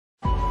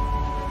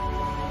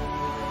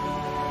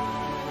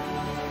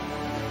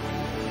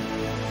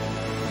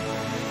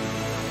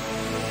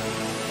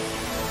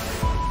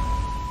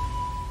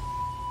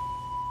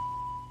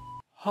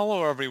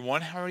Hello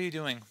everyone, how are you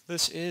doing?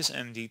 This is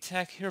MD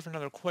Tech here for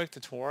another quick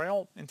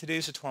tutorial. In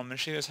today's tutorial, I'm going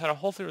to show you guys how to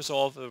hopefully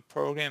resolve if a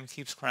program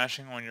keeps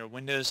crashing on your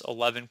Windows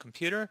 11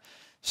 computer.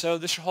 So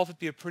this should hopefully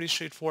be a pretty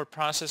straightforward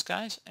process,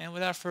 guys. And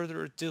without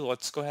further ado,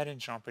 let's go ahead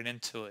and jump right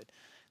into it.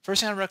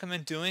 First thing I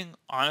recommend doing,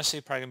 honestly,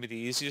 probably going to be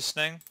the easiest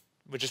thing,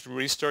 would just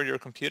restart your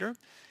computer.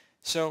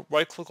 So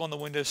right click on the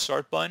Windows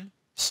Start button,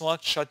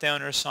 select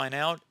Shutdown or Sign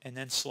Out, and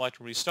then select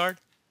Restart.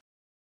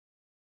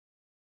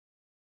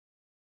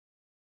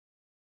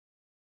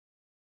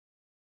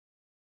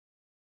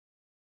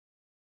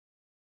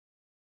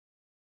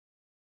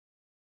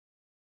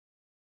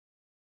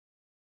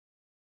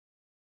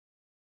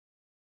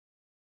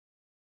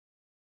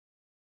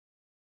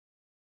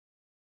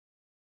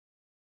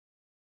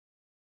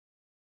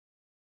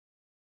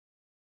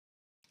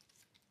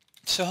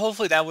 So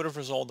hopefully that would have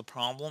resolved the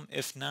problem.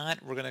 If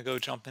not, we're going to go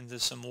jump into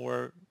some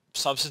more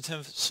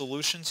substantive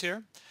solutions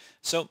here.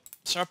 So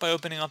start by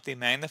opening up the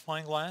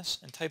magnifying glass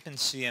and type in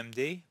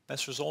CMD.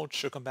 Best result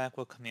should come back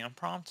with command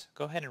prompt.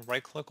 Go ahead and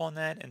right click on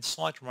that and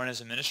select Run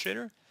as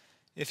Administrator.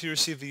 If you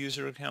receive the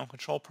user account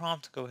control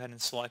prompt, go ahead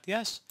and select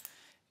Yes.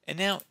 And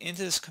now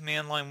into this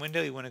command line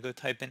window, you want to go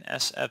type in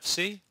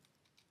SFC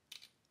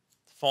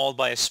followed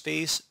by a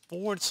space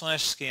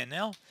 /scan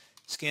now.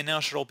 Scan now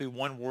should all be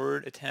one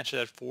word attached to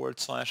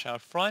that /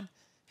 out front.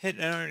 Hit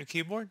enter on your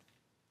keyboard.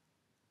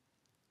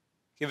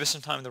 Give us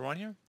some time to run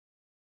here.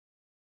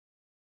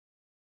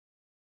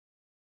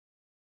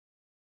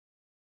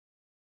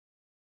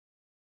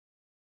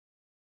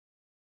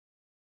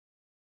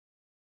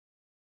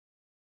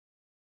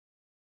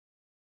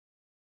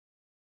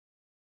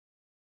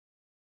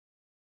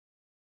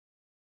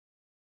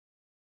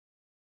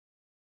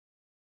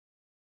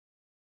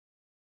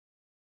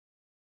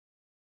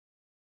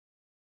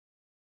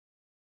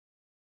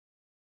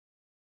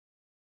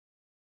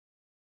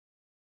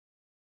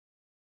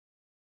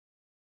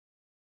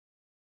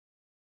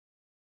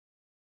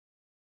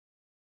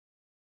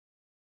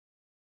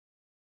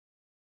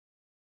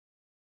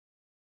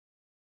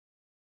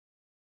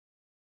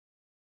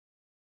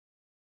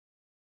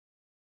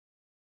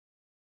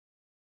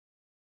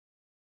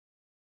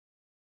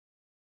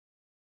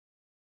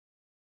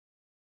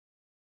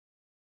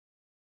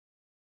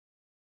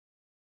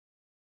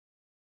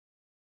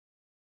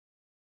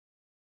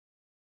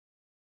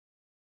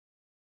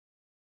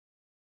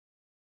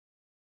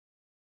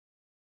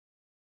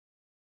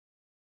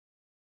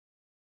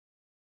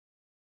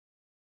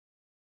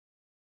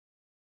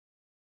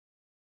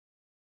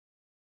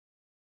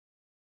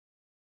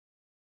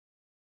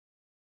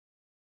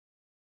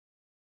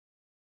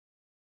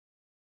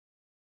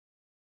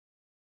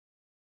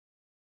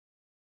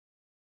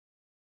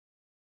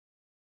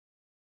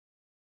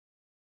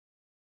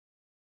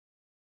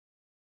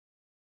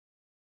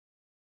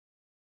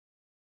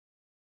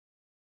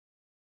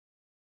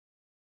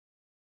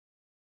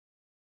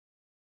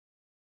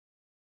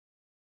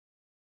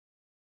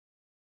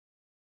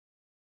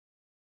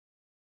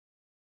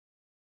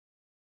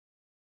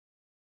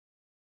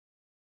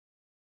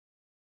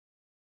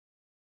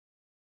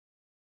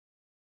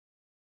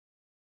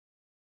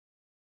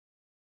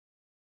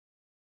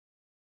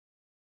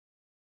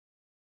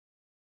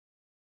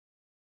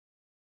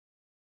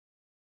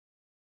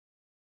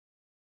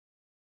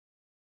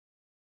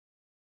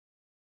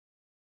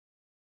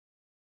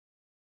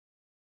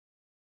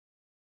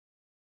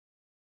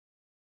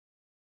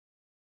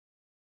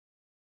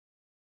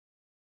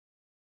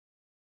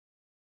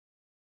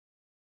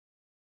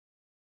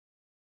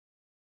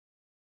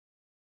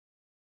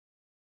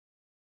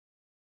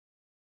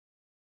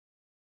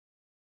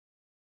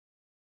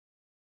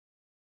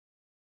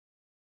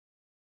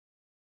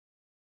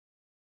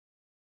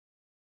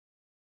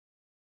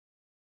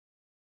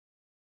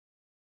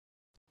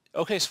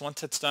 Okay, so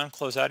once that's done,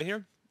 close out of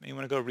here. You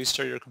want to go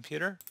restart your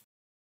computer.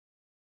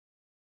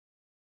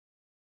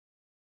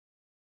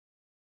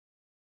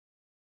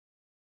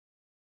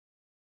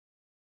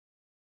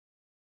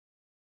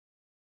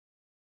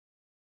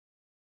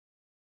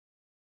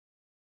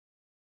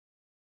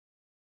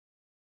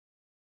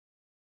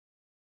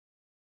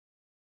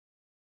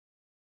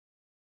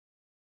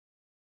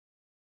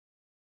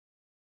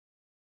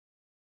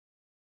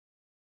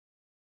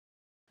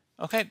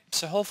 Okay,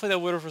 so hopefully that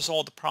would have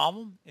resolved the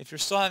problem. If you're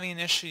still having an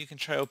issue, you can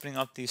try opening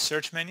up the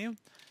search menu.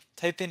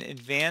 Type in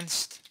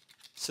Advanced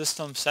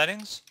System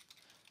Settings.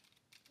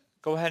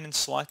 Go ahead and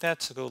select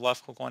that, so go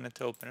left click on it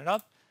to open it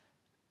up.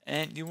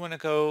 And you want to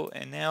go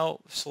and now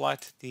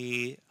select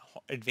the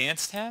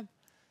Advanced tab.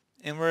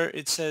 And where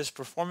it says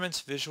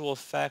Performance, Visual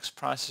Effects,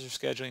 Processor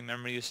Scheduling,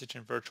 Memory Usage,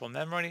 and Virtual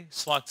Memory,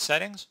 select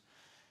Settings.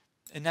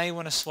 And now you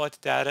want to select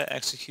Data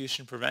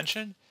Execution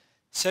Prevention.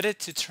 Set it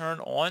to turn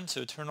on,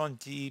 so turn on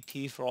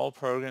DEP for all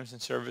programs and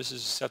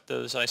services except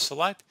those I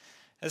select.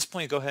 At this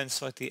point, you go ahead and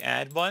select the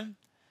Add button,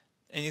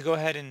 and you go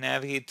ahead and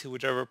navigate to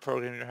whichever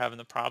program you're having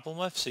the problem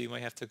with. So you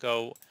might have to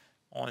go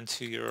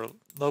onto your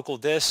local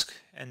disk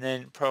and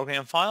then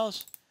Program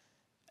Files,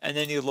 and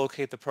then you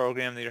locate the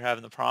program that you're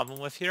having the problem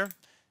with here,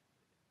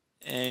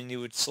 and you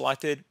would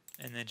select it,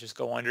 and then just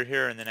go under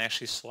here and then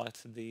actually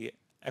select the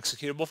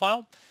executable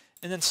file,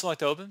 and then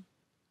select open.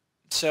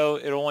 So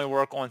it'll only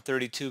work on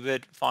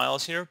 32-bit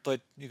files here, but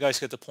you guys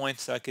get the point.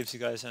 So that gives you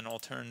guys an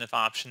alternative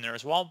option there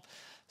as well.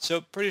 So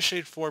pretty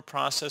straightforward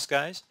process,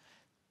 guys.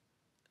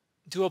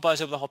 Do hope I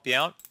was able to help you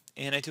out,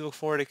 and I do look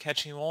forward to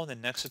catching you all in the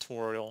next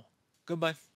tutorial. Goodbye.